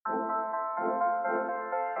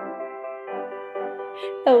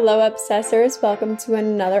Hello, Obsessors. Welcome to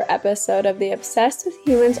another episode of the Obsessed with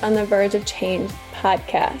Humans on the Verge of Change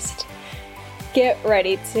podcast. Get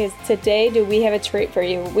ready. Today, do we have a treat for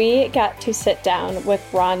you? We got to sit down with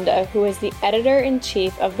Rhonda, who is the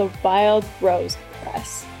editor-in-chief of the Wild Rose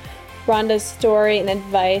Press. Rhonda's story and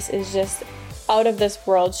advice is just out of this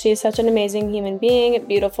world. She is such an amazing human being,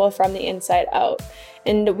 beautiful from the inside out.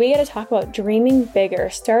 And we got to talk about dreaming bigger,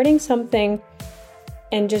 starting something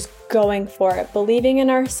and just going for it, believing in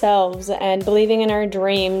ourselves and believing in our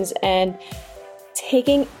dreams and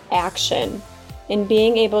taking action and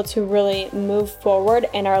being able to really move forward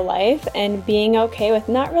in our life and being okay with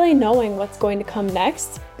not really knowing what's going to come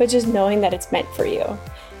next, but just knowing that it's meant for you.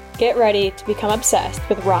 Get ready to become obsessed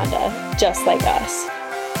with Rhonda, just like us.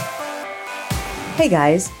 Hey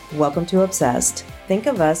guys, welcome to Obsessed. Think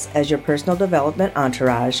of us as your personal development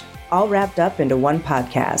entourage, all wrapped up into one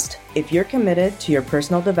podcast. If you're committed to your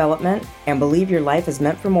personal development and believe your life is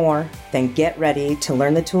meant for more, then get ready to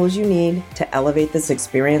learn the tools you need to elevate this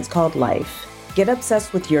experience called life. Get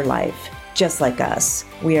obsessed with your life, just like us.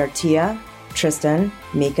 We are Tia, Tristan,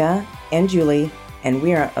 Mika, and Julie, and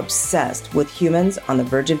we are obsessed with humans on the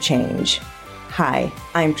verge of change. Hi,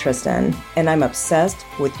 I'm Tristan, and I'm obsessed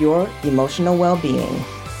with your emotional well-being.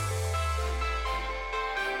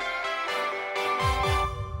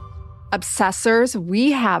 Obsessors,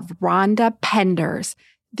 we have Rhonda Penders,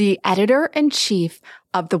 the editor-in-chief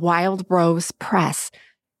of the Wild Rose Press.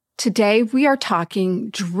 Today, we are talking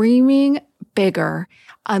dreaming bigger,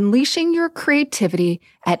 unleashing your creativity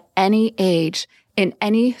at any age, in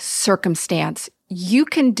any circumstance. You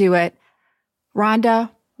can do it. Rhonda,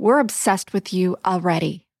 we're obsessed with you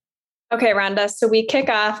already. Okay, Rhonda, so we kick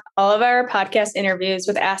off all of our podcast interviews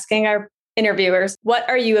with asking our interviewers, what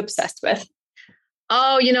are you obsessed with?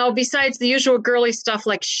 Oh, besides the usual girly stuff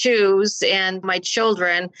like shoes and my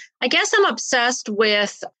children, I guess I'm obsessed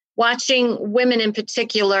with watching women in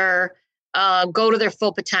particular go to their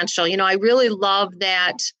full potential. I really love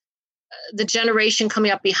that the generation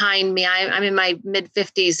coming up behind me, I'm in my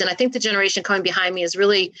mid-50s, and I think the generation coming behind me is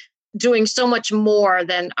really doing so much more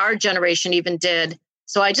than our generation even did.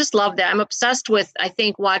 So I just love that. I'm obsessed with, I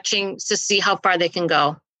think, watching to see how far they can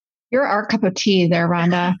go. You're our cup of tea there,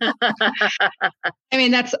 Rhonda. I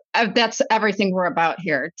mean, that's everything we're about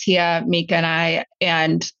here, Tia, Mika, and I,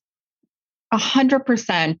 and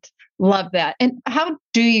 100% love that. And how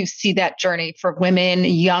do you see that journey for women,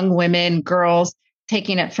 young women, girls,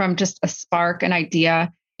 taking it from just a spark, an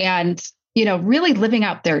idea, and, really living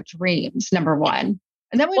out their dreams, number one.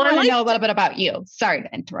 And then we want to know a little bit about you. Sorry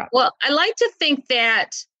to interrupt. Well, I like to think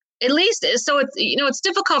that at least, so it's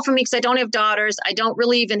difficult for me because I don't have daughters. I don't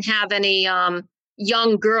really even have any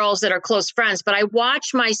young girls that are close friends, but I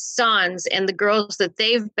watch my sons and the girls that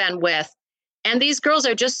they've been with. And these girls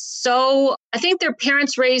are just I think their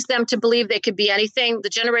parents raised them to believe they could be anything. The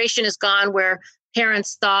generation is gone where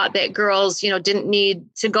parents thought that girls, didn't need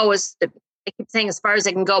to go as far as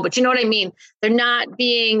they can go, but you know what I mean? They're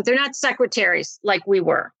not secretaries like we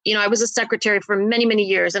were. I was a secretary for many, many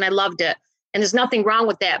years and I loved it. And there's nothing wrong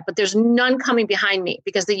with that, but there's none coming behind me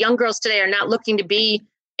because the young girls today are not looking to be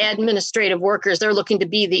administrative workers. They're looking to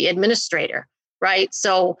be the administrator, right?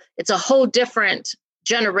 So it's a whole different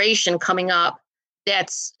generation coming up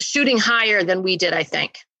that's shooting higher than we did, I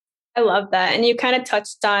think. I love that. And you kind of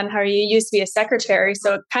touched on how you used to be a secretary.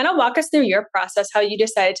 So kind of walk us through your process, how you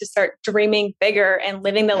decided to start dreaming bigger and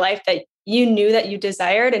living the life that you knew that you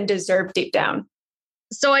desired and deserved deep down.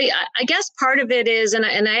 So I guess part of it is, and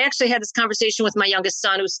I actually had this conversation with my youngest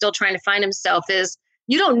son who's still trying to find himself, is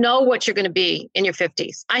you don't know what you're going to be in your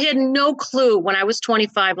 50s. I had no clue when I was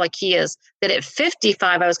 25, like he is, that at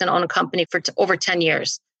 55, I was going to own a company for over 10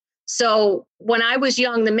 years. So when I was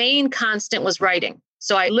young, the main constant was writing.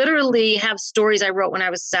 So I literally have stories I wrote when I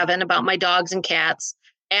was 7 about my dogs and cats.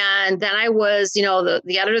 And then I was,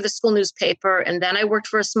 the editor of the school newspaper. And then I worked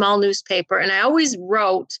for a small newspaper. And I always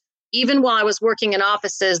wrote. Even while I was working in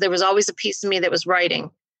offices, there was always a piece of me that was writing.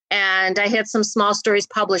 And I had some small stories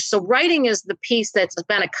published. So writing is the piece that's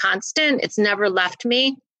been a constant. It's never left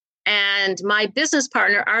me. And my business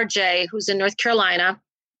partner, RJ, who's in North Carolina,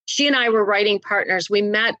 she and I were writing partners. We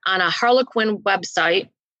met on a Harlequin website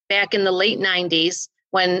back in the late 90s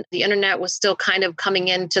when the internet was still kind of coming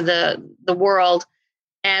into the world.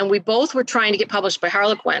 And we both were trying to get published by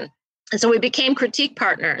Harlequin. And so we became critique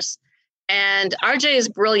partners. And RJ is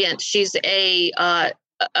brilliant. She's a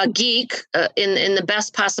geek in the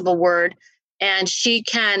best possible word. And she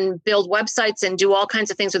can build websites and do all kinds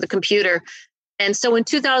of things with a computer. And so in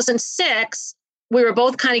 2006, we were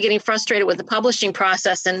both kind of getting frustrated with the publishing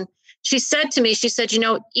process. And she said to me,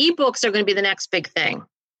 ebooks are going to be the next big thing.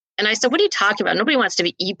 And I said, what are you talking about? Nobody wants to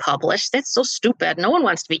be e-published. That's so stupid. No one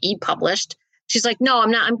wants to be e-published. She's like, no,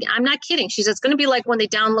 I'm not. I'm not kidding. She says, it's going to be like when they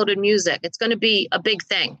downloaded music. It's going to be a big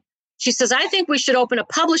thing. She says, I think we should open a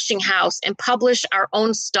publishing house and publish our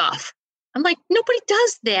own stuff. I'm like, nobody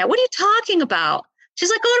does that. What are you talking about? She's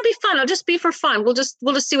like, oh, it'll be fun. It'll just be for fun. We'll just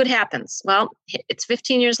see what happens. Well, it's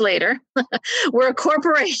 15 years later. We're a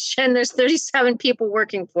corporation. There's 37 people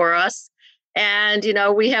working for us. And,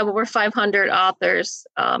 we have over 500 authors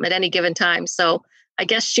at any given time. So I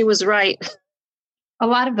guess she was right. A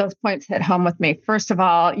lot of those points hit home with me. First of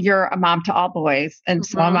all, you're a mom to all boys, and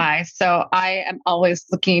so am I. So I am always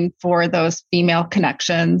looking for those female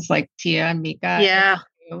connections like Tia and Mika. Yeah.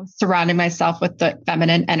 Surrounding myself with the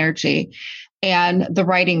feminine energy and the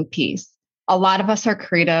writing piece. A lot of us are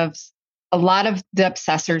creatives. A lot of the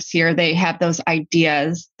obsessors here, they have those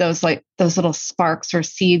ideas, those little sparks or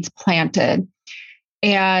seeds planted,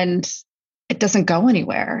 and it doesn't go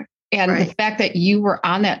anywhere. And the fact that you were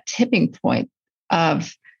on that tipping point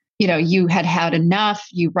of, you had enough,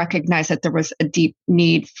 you recognized that there was a deep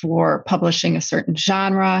need for publishing a certain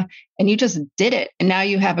genre, and you just did it. And now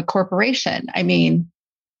you have a corporation. I mean,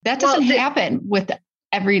 that doesn't happen with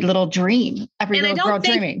every little dream, every little girl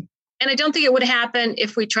dreaming. And I don't think it would happen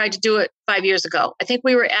if we tried to do it 5 years ago. I think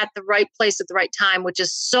we were at the right place at the right time, which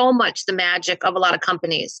is so much the magic of a lot of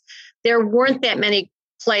companies. There weren't that many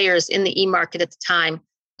players in the e-market at the time.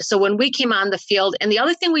 So when we came on the field, and the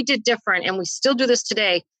other thing we did different, and we still do this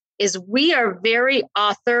today, is we are very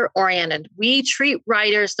author oriented. We treat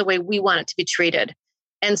writers the way we want it to be treated.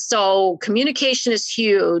 And so communication is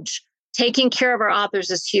huge. Taking care of our authors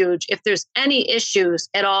is huge. If there's any issues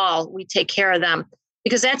at all, we take care of them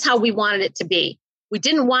because that's how we wanted it to be. We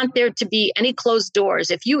didn't want there to be any closed doors.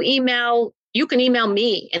 If you email, you can email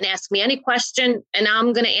me and ask me any question, and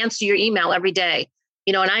I'm going to answer your email every day.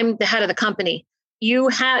 And I'm the head of the company. You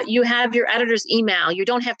have your editor's email. You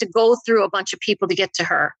don't have to go through a bunch of people to get to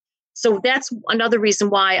her. So that's another reason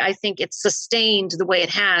why I think it's sustained the way it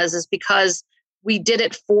has, is because we did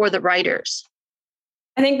it for the writers.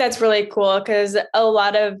 I think that's really cool because a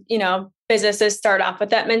lot of, businesses start off with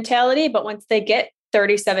that mentality, but once they get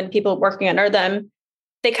 37 people working under them,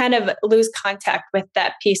 they kind of lose contact with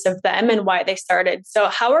that piece of them and why they started. So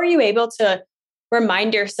how are you able to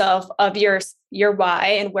remind yourself of your why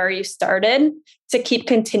and where you started to keep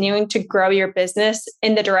continuing to grow your business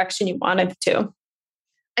in the direction you wanted to?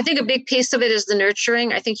 I think a big piece of it is the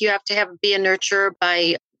nurturing. I think you have to be a nurturer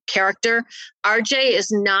by character. RJ is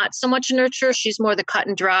not so much a nurturer. She's more the cut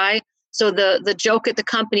and dry. So the joke at the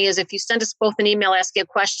company is if you send us both an email asking a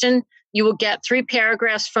question, you will get 3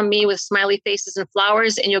 paragraphs from me with smiley faces and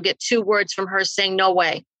flowers, and you'll get 2 words from her saying no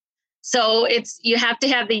way. So you have to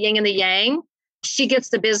have the yin and the yang. She gets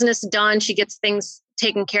the business done. She gets things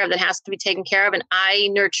taken care of that has to be taken care of. And I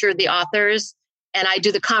nurture the authors, and I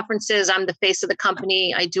do the conferences. I'm the face of the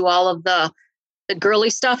company. I do all of the girly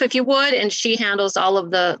stuff, if you would. And she handles all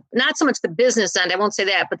of not so much the business end, I won't say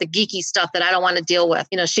that, but the geeky stuff that I don't want to deal with.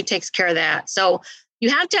 She takes care of that. So you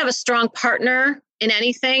have to have a strong partner in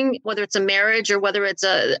anything, whether it's a marriage or whether it's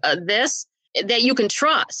this, that you can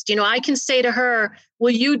trust. I can say to her,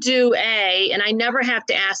 will you do A? And I never have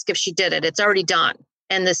to ask if she did it. It's already done.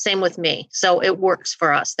 And the same with me. So it works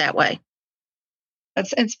for us that way.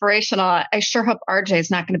 That's inspirational. I sure hope RJ is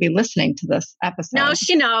not going to be listening to this episode. No,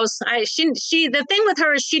 she knows. She the thing with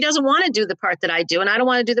her is she doesn't want to do the part that I do, and I don't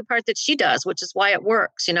want to do the part that she does, which is why it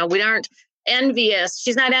works. We aren't envious.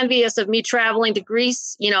 She's not envious of me traveling to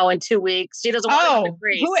Greece, in 2 weeks. She doesn't want to go to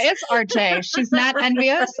Greece. Who is RJ? She's not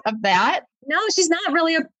envious of that. No, she's not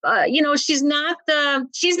really she's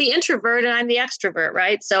the introvert and I'm the extrovert,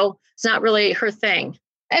 right? So it's not really her thing.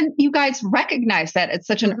 And you guys recognize that at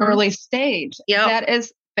such an early stage. Yep. That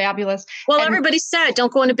is fabulous. Well, everybody said,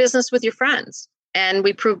 don't go into business with your friends. And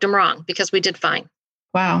we proved them wrong because we did fine.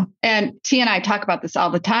 Wow. And T and I talk about this all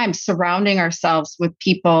the time, surrounding ourselves with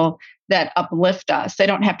people that uplift us. They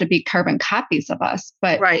don't have to be carbon copies of us.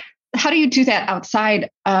 But right. How do you do that outside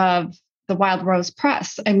of the Wild Rose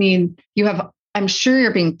Press? I mean, I'm sure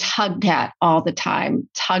you're being tugged at all the time,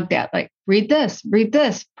 like, read this,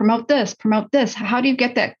 promote this. How do you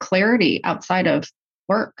get that clarity outside of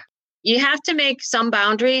work? You have to make some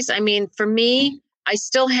boundaries. I mean, for me, I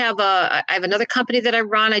still have I have another company that I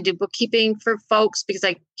run. I do bookkeeping for folks because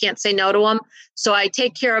I can't say no to them. So I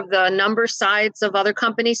take care of the number sides of other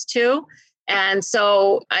companies too. And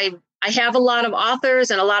so I have a lot of authors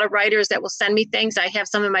and a lot of writers that will send me things. I have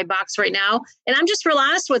some in my box right now. And I'm just real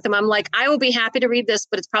honest with them. I'm like, I will be happy to read this,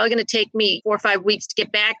 but it's probably going to take me 4 or 5 weeks to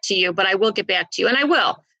get back to you, but I will get back to you. And I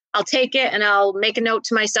will. I'll take it and I'll make a note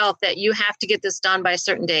to myself that you have to get this done by a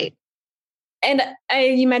certain date. And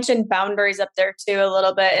you mentioned boundaries up there too a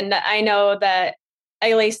little bit. And I know that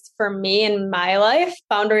at least for me in my life,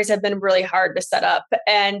 boundaries have been really hard to set up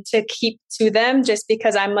and to keep to them just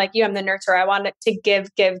because I'm like you, I'm the nurturer. I want it to give.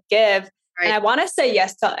 Right. And I want to say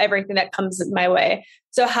yes to everything that comes my way.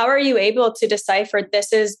 So how are you able to decipher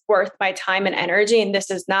this is worth my time and energy and this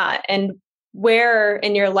is not? And where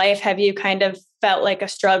in your life have you kind of felt like a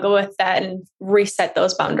struggle with that and reset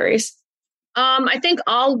those boundaries? I think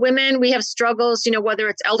all women, we have struggles, whether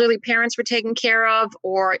it's elderly parents we're taking care of,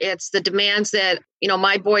 or it's the demands that,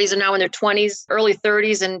 my boys are now in their 20s, early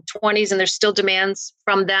 30s and 20s, and there's still demands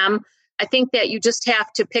from them. I think that you just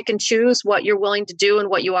have to pick and choose what you're willing to do and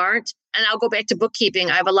what you aren't. And I'll go back to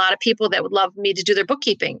bookkeeping. I have a lot of people that would love me to do their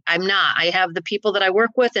bookkeeping. I'm not. I have the people that I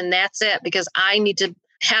work with, and that's it, because I need to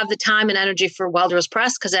have the time and energy for Wild Rose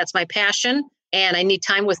Press because that's my passion. And I need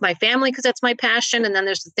time with my family because that's my passion. And then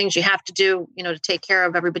there's the things you have to do, to take care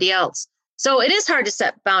of everybody else. So it is hard to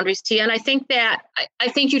set boundaries, Tia. And I think that I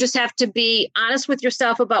think you just have to be honest with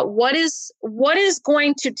yourself about what is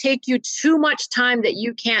going to take you too much time that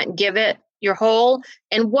you can't give it your whole,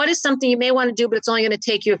 and what is something you may want to do, but it's only going to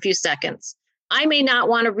take you a few seconds. I may not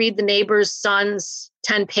want to read the neighbor's son's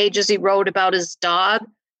 10 pages he wrote about his dog,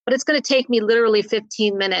 but it's going to take me literally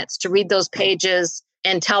 15 minutes to read those pages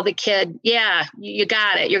and tell the kid, yeah, you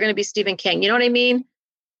got it. You're going to be Stephen King. You know what I mean?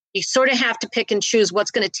 You sort of have to pick and choose what's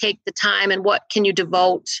going to take the time and what can you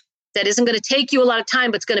devote that isn't going to take you a lot of time,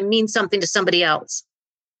 but it's going to mean something to somebody else.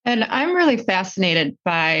 And I'm really fascinated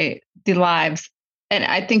by the lives. And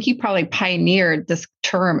I think you probably pioneered this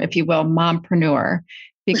term, if you will, mompreneur,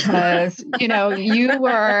 because, you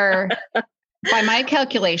were, by my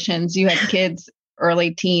calculations, you had kids,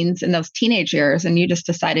 early teens in those teenage years, and you just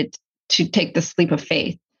decided to take the leap of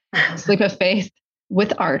faith with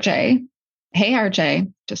RJ. Hey,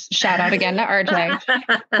 RJ, just shout out again to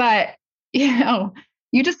RJ. But,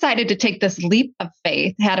 you decided to take this leap of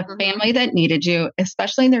faith, had a family that needed you,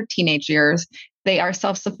 especially in their teenage years. They are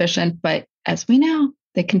self-sufficient, but as we know,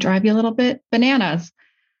 they can drive you a little bit bananas.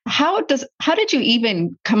 How did you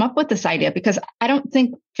even come up with this idea? Because I don't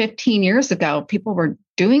think 15 years ago, people were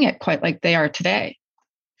doing it quite like they are today.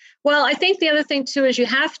 Well, I think the other thing too is you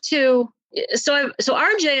have to. So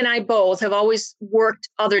RJ and I both have always worked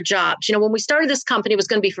other jobs. When we started this company, it was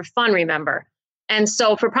going to be for fun, remember? And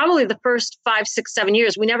so for probably the first 5, 6, 7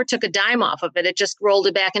 years, we never took a dime off of it. It just rolled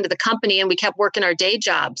it back into the company and we kept working our day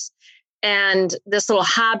jobs. And this little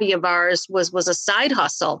hobby of ours was a side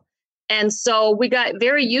hustle. And so we got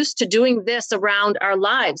very used to doing this around our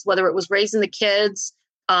lives, whether it was raising the kids.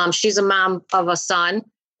 She's a mom of a son,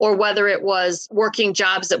 or whether it was working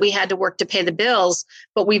jobs that we had to work to pay the bills,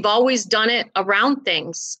 but we've always done it around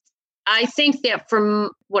things. I think that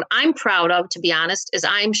from what I'm proud of, to be honest, is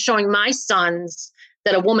I'm showing my sons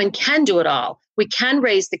that a woman can do it all. We can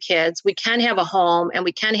raise the kids, we can have a home, and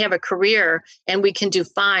we can have a career, and we can do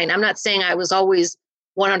fine. I'm not saying I was always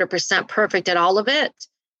 100% perfect at all of it,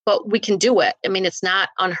 but we can do it. I mean, it's not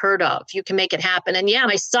unheard of. You can make it happen. And yeah,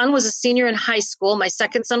 my son was a senior in high school. My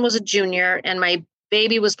second son was a junior, and my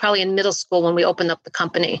baby was probably in middle school when we opened up the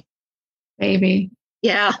company. Baby.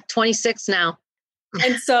 Yeah, 26 now.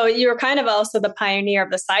 And so you were kind of also the pioneer of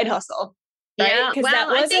the side hustle, right? Yeah,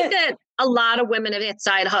 well, I think that a lot of women have had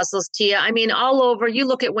side hustles, Tia. I mean, all over, you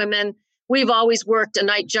look at women, we've always worked a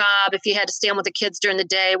night job. If you had to stay on with the kids during the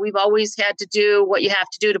day, we've always had to do what you have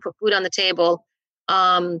to do to put food on the table.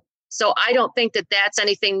 So I don't think that that's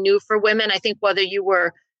anything new for women. I think whether you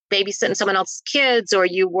were babysitting someone else's kids or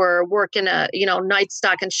you were working night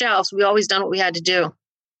stocking shelves, we always done what we had to do.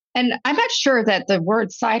 And I'm not sure that the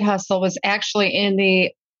word side hustle was actually in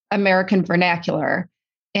the American vernacular.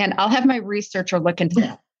 And I'll have my researcher look into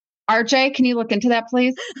that. RJ, can you look into that,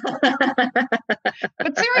 please?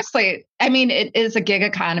 But seriously, I mean, it is a gig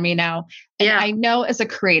economy now. And yeah. I know as a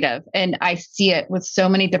creative, and I see it with so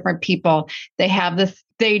many different people, they have this,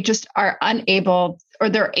 they just are unable, or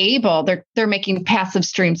they're making passive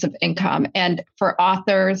streams of income. And for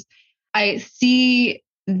authors, I see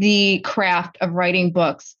the craft of writing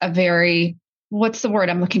books a very, what's the word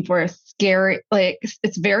I'm looking for? Scary. Like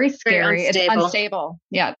it's very scary. It's unstable.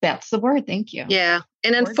 Yeah, that's the word. Thank you. Yeah.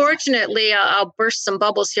 And unfortunately, I'll burst some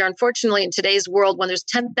bubbles here. Unfortunately, in today's world, when there's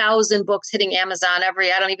 10,000 books hitting Amazon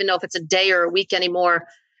I don't even know if it's a day or a week anymore,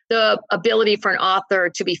 the ability for an author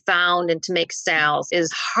to be found and to make sales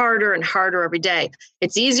is harder and harder every day.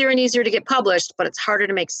 It's easier and easier to get published, but it's harder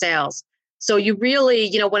to make sales. So you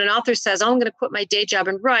really, when an author says, I'm going to quit my day job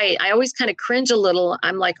and write, I always kind of cringe a little.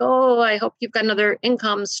 I'm like, oh, I hope you've got another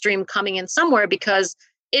income stream coming in somewhere, because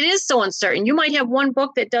it is so uncertain. You might have one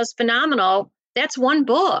book that does phenomenal. That's one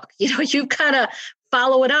book. You've got to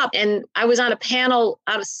follow it up. And I was on a panel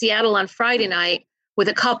out of Seattle on Friday night with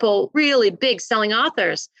a couple really big selling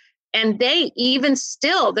authors. And they even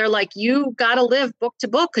still, they're like, you got to live book to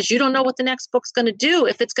book because you don't know what the next book's going to do,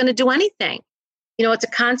 if it's going to do anything. It's a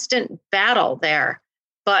constant battle there.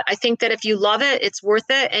 But I think that if you love it, it's worth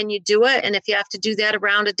it and you do it. And if you have to do that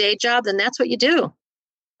around a day job, then that's what you do.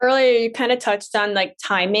 Earlier, you kind of touched on like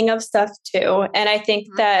timing of stuff too. And I think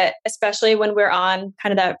that especially when we're on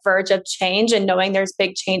kind of that verge of change and knowing there's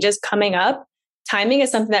big changes coming up, timing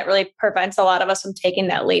is something that really prevents a lot of us from taking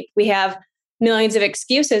that leap. We have millions of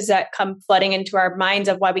excuses that come flooding into our minds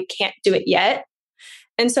of why we can't do it yet.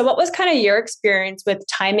 And so what was kind of your experience with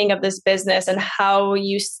timing of this business and how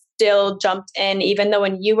you still jumped in, even though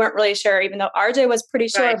when you weren't really sure, even though RJ was pretty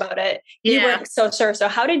sure about it, you weren't so sure. So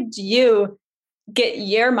how did you get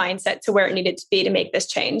your mindset to where it needed to be to make this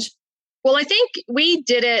change? Well, I think we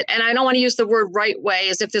did it, and I don't want to use the word right way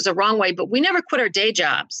as if there's a wrong way, but we never quit our day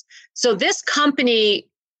jobs. So this company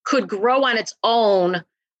could grow on its own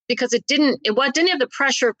because it didn't have the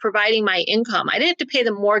pressure of providing my income. I didn't have to pay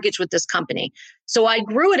the mortgage with this company. So I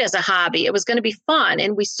grew it as a hobby. It was going to be fun.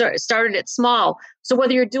 And we started it small. So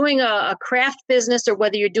whether you're doing a craft business or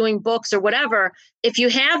whether you're doing books or whatever, if you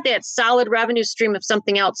have that solid revenue stream of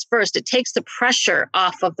something else first, it takes the pressure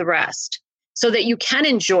off of the rest so that you can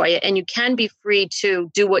enjoy it and you can be free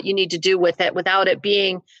to do what you need to do with it without it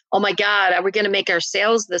being, oh my God, are we going to make our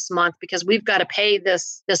sales this month because we've got to pay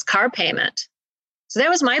this car payment? So that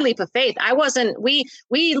was my leap of faith.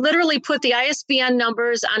 We literally put the ISBN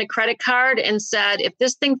numbers on a credit card and said, if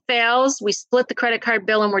this thing fails, we split the credit card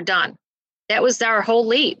bill and we're done. That was our whole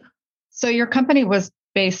leap. So your company was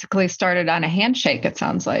basically started on a handshake, it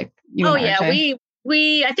sounds like.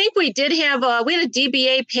 I think we did have we had a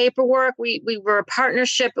DBA paperwork. We were a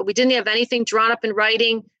partnership, but we didn't have anything drawn up in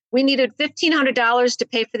writing. We needed $1,500 to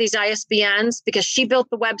pay for these ISBNs because she built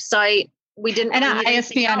the website. We didn't. And an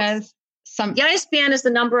ISBN is the ISBN is the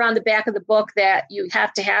number on the back of the book that you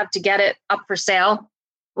have to get it up for sale,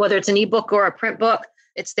 whether it's an ebook or a print book.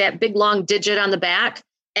 It's that big long digit on the back.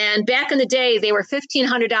 And back in the day, they were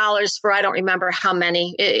 $1,500 for, I don't remember how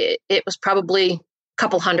many. It was probably a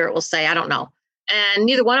couple hundred, we'll say. I don't know. And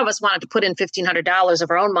neither one of us wanted to put in $1,500 of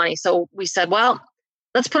our own money. So we said, well,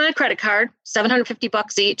 let's put on a credit card,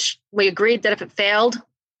 $750 each. We agreed that if it failed,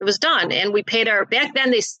 it was done. And we paid back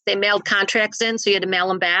then they mailed contracts in, so you had to mail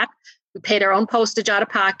them back. We paid our own postage out of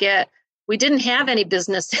pocket. We didn't have any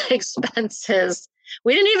business expenses.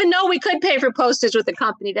 We didn't even know we could pay for postage with the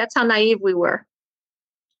company. That's how naive we were.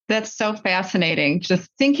 That's so fascinating. Just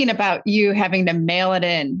thinking about you having to mail it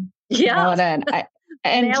in. Yeah. Mail it in.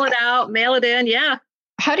 And mail it out, mail it in. Yeah.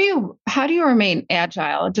 How do you remain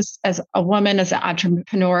agile just as a woman, as an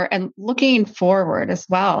entrepreneur, and looking forward as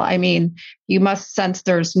well? I mean, you must sense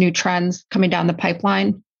there's new trends coming down the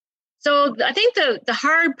pipeline. So I think the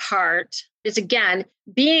hard part is, again,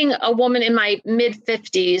 being a woman in my mid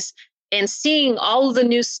 50s and seeing all of the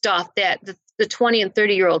new stuff that the 20 and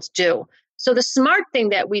 30-year-olds do. So the smart thing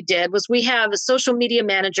that we did was we have a social media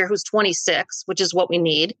manager who's 26, which is what we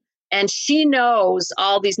need. And she knows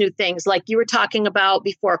all these new things, like you were talking about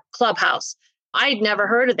before, Clubhouse. I'd never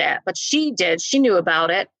heard of that, but she did. She knew about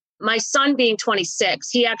it. My son being 26,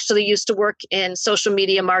 he actually used to work in social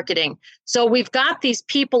media marketing. So we've got these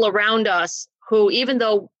people around us who, even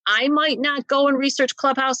though I might not go and research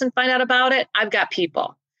Clubhouse and find out about it, I've got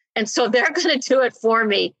people. And so they're going to do it for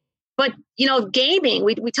me. But, gaming,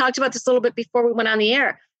 we talked about this a little bit before we went on the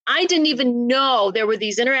air. I didn't even know there were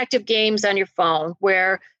these interactive games on your phone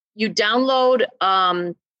where you download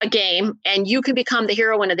a game and you can become the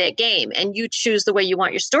heroine of that game and you choose the way you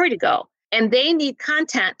want your story to go. And they need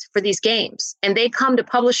content for these games. And they come to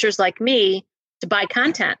publishers like me to buy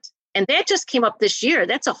content. And that just came up this year.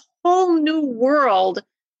 That's a whole new world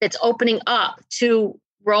that's opening up to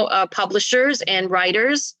publishers and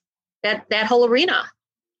writers, that whole arena.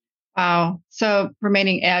 Wow. So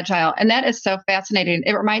remaining agile. And that is so fascinating.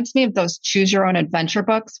 It reminds me of those choose your own adventure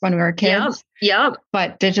books when we were kids. Yep.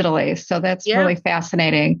 But digitally. So that's really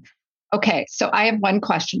fascinating. Okay. So I have one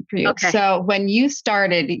question for you. Okay. So when you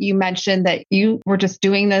started, you mentioned that you were just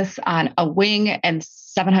doing this on a wing and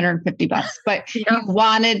 $750, but you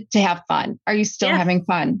wanted to have fun. Are you still having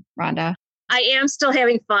fun, Rhonda? I am still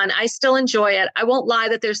having fun. I still enjoy it. I won't lie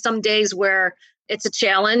that there's some days where it's a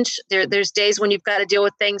challenge. There's days when you've got to deal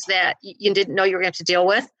with things that you didn't know you were going to have to deal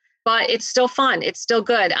with, but it's still fun. It's still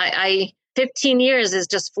good. 15 years has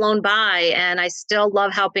just flown by and I still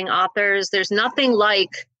love helping authors. There's nothing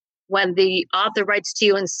like when the author writes to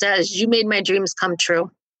you and says, you made my dreams come true.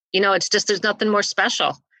 It's just, there's nothing more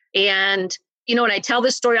special. And, and I tell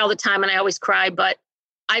this story all the time and I always cry, but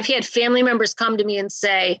I've had family members come to me and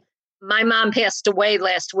say, my mom passed away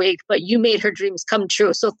last week, but you made her dreams come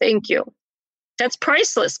true. So thank you. That's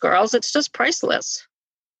priceless, girls. It's just priceless.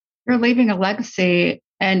 You're leaving a legacy,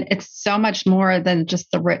 and it's so much more than just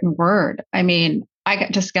the written word. I mean,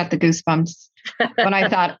 just got the goosebumps when I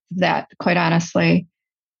thought of that, quite honestly.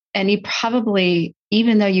 And you probably,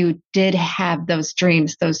 even though you did have those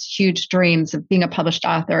dreams, those huge dreams of being a published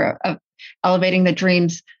author, of elevating the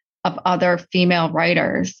dreams of other female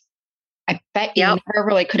writers, I bet you never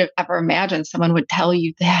really could have ever imagined someone would tell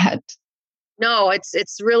you that. No,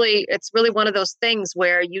 it's really one of those things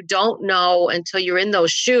where you don't know until you're in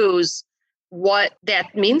those shoes what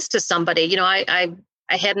that means to somebody. You know, I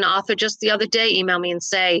had an author just the other day email me and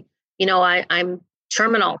say, you know, I'm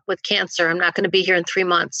terminal with cancer. I'm not going to be here in 3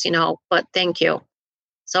 months, you know, but thank you.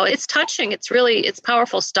 So it's touching. It's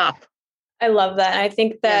powerful stuff. I love that. I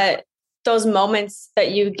think that those moments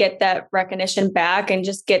that you get that recognition back and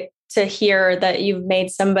just get to hear that you've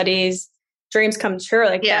made somebody's dreams come true,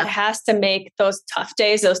 like that has to make those tough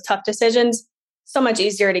days, those tough decisions so much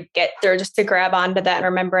easier to get through, just to grab onto that and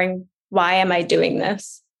remembering, why am I doing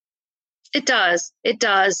this? It does. It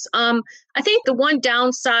does. I think the one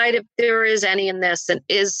downside, if there is any in this, and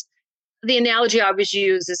is the analogy I always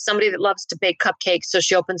use is somebody that loves to bake cupcakes. So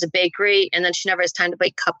she opens a bakery and then she never has time to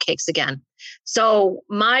bake cupcakes again. So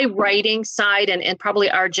my writing side and probably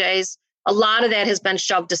RJ's, a lot of that has been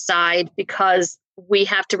shoved aside because we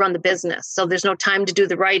have to run the business. So there's no time to do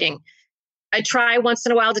the writing. I try once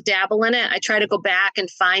in a while to dabble in it. I try to go back and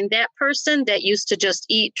find that person that used to just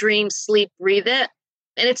eat, dream, sleep, breathe it.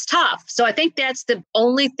 And it's tough. So I think that's the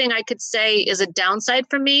only thing I could say is a downside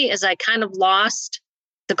for me, is I kind of lost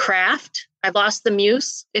the craft. I've lost the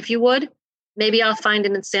muse, if you would. Maybe I'll find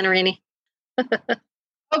it in Santorini.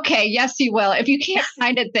 Okay. Yes, you will. If you can't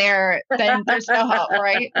find it there, then there's no hope,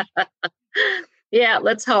 right? Yeah,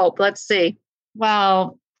 let's hope. Let's see.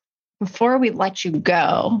 Well, before we let you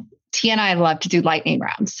go, Tia and I love to do lightning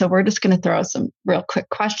rounds. So we're just going to throw some real quick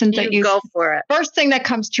questions at you. Go for it. First thing that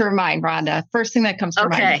comes to your mind, Rhonda. First thing that comes to your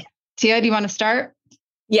mind. Tia, do you want to start?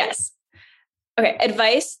 Yes. Okay.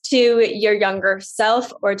 Advice to your younger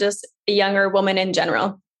self, or just a younger woman in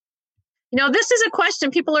general? You know, this is a question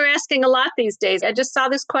people are asking a lot these days. I just saw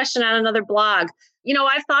this question on another blog. You know,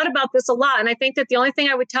 I've thought about this a lot. And I think that the only thing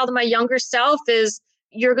I would tell to my younger self is,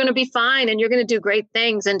 you're going to be fine and you're going to do great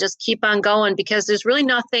things, and just keep on going, because there's really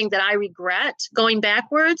nothing that I regret going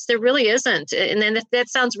backwards. There really isn't. And then that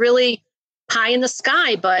sounds really pie in the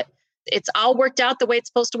sky, but it's all worked out the way it's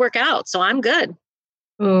supposed to work out. So I'm good.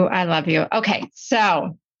 Ooh, I love you. Okay.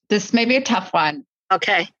 So this may be a tough one.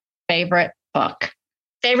 Okay. Favorite book?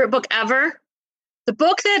 Favorite book ever? The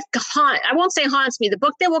book that I won't say haunts me. The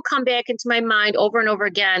book that will come back into my mind over and over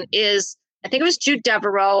again is, I think it was Jude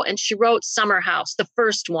Devereaux, and she wrote Summer House, the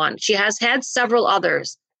first one. She has had several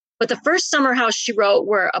others, but the first Summer House she wrote,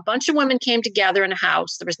 where a bunch of women came together in a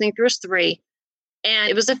house. I think there was 3. And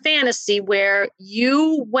it was a fantasy where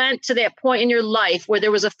you went to that point in your life where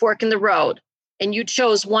there was a fork in the road, and you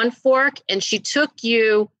chose one fork and she took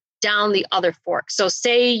you down the other fork. So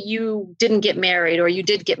say you didn't get married, or you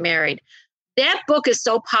did get married. That book is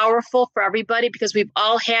so powerful for everybody, because we've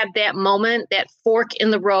all had that moment, that fork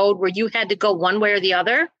in the road where you had to go one way or the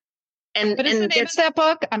other. And what is the name of that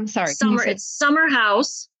book? I'm sorry. It's Summer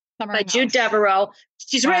House by Jude Devereaux.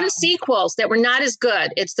 She's written sequels that were not as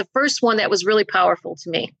good. It's the first one that was really powerful to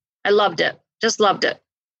me. I loved it. Just loved it.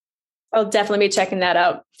 I'll definitely be checking that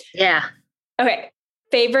out. Yeah. Okay.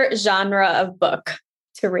 Favorite genre of book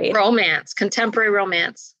to read? Romance, contemporary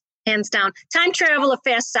romance. Hands down. Time travel, a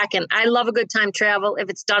fast second. I love a good time travel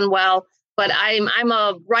if it's done well, but I'm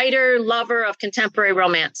a writer, lover of contemporary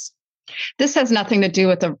romance. This has nothing to do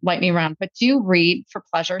with the lightning round, but do you read for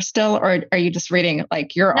pleasure still, or are you just reading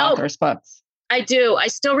like your author's books? I do. I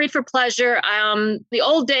still read for pleasure.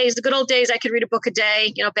 The good old days, I could read a book a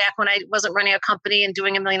day, you know, back when I wasn't running a company and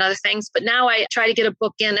doing a million other things. But now I try to get a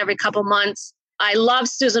book in every couple months. I love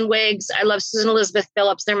Susan Wiggs. I love Susan Elizabeth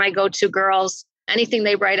Phillips. They're my go-to girls. Anything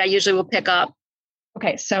they write, I usually will pick up.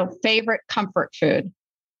 Okay. So favorite comfort food?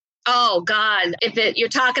 Oh God. If you're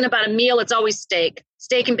talking about a meal, it's always steak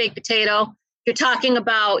and baked potato. If you're talking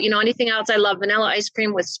about, you know, anything else, I love vanilla ice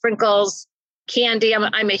cream with sprinkles, candy.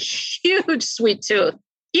 I'm a huge sweet tooth.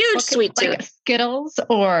 Sweet tooth. Like Skittles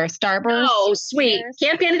or Starburst? No, sweet.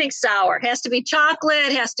 Can't be anything sour. Has to be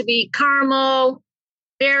chocolate, has to be caramel.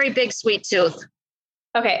 Very big sweet tooth.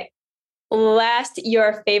 Okay. Last,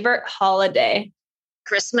 your favorite holiday?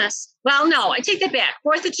 Christmas. Well, no, I take that back.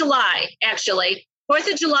 4th of July, actually.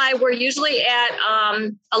 4th of July, we're usually at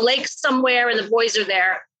a lake somewhere and the boys are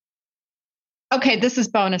there. Okay, this is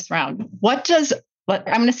bonus round. What does I'm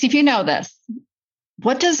going to see if you know this.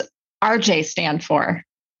 What does RJ stand for?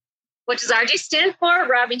 What does RJ stand for?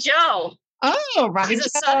 Robbie Joe. Oh, Robbie Joe. She's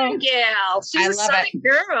a Southern gal. She's a Southern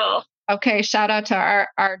girl. Okay, shout out to our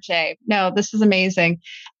RJ. No, this is amazing.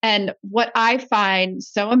 And what I find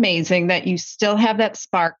so amazing that you still have that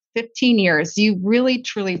spark, 15 years, you really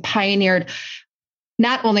truly pioneered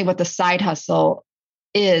not only what the side hustle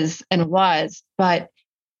is and was, but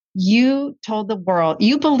you told the world,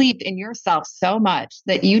 you believed in yourself so much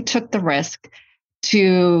that you took the risk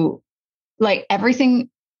to lay everything,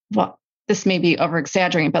 well, this may be over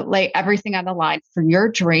exaggerating, but lay everything on the line for your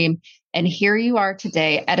dream. And here you are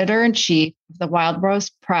today, editor-in-chief of the Wild Rose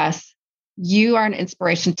Press. You are an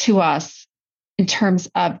inspiration to us in terms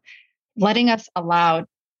of letting us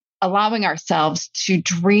allowing ourselves to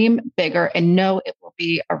dream bigger and know it will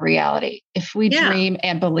be a reality if we dream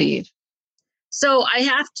and believe. So I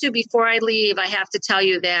have to, before I leave, I have to tell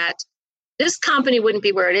you that this company wouldn't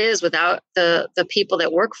be where it is without the people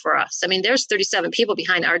that work for us. I mean, there's 37 people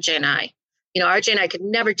behind RJ and I. You know, RJ and I could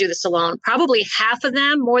never do this alone. Probably half of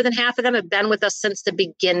them, more than half of them, have been with us since the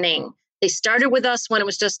beginning. They started with us when it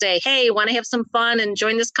was just hey, want to have some fun and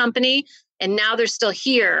join this company? And now they're still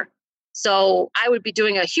here. So I would be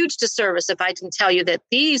doing a huge disservice if I didn't tell you that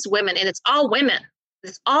these women, and it's all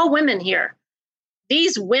women here.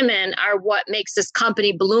 These women are what makes this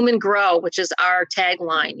company bloom and grow, which is our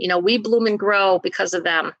tagline. You know, we bloom and grow because of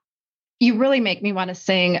them. You really make me want to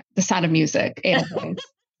sing The Sound of Music.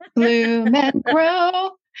 Bloom and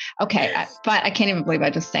grow. Okay, but I can't even believe I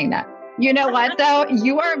just sang that. You know what, though?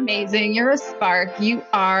 You are amazing. You're a spark. You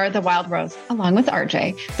are the Wild Rose, along with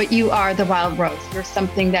RJ, but you are the Wild Rose. You're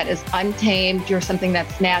something that is untamed. You're something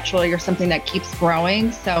that's natural. You're something that keeps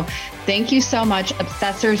growing. So thank you so much,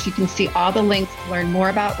 Obsessors. You can see all the links to learn more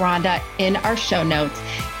about Rhonda in our show notes.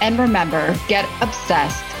 And remember, get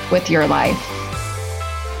obsessed with your life.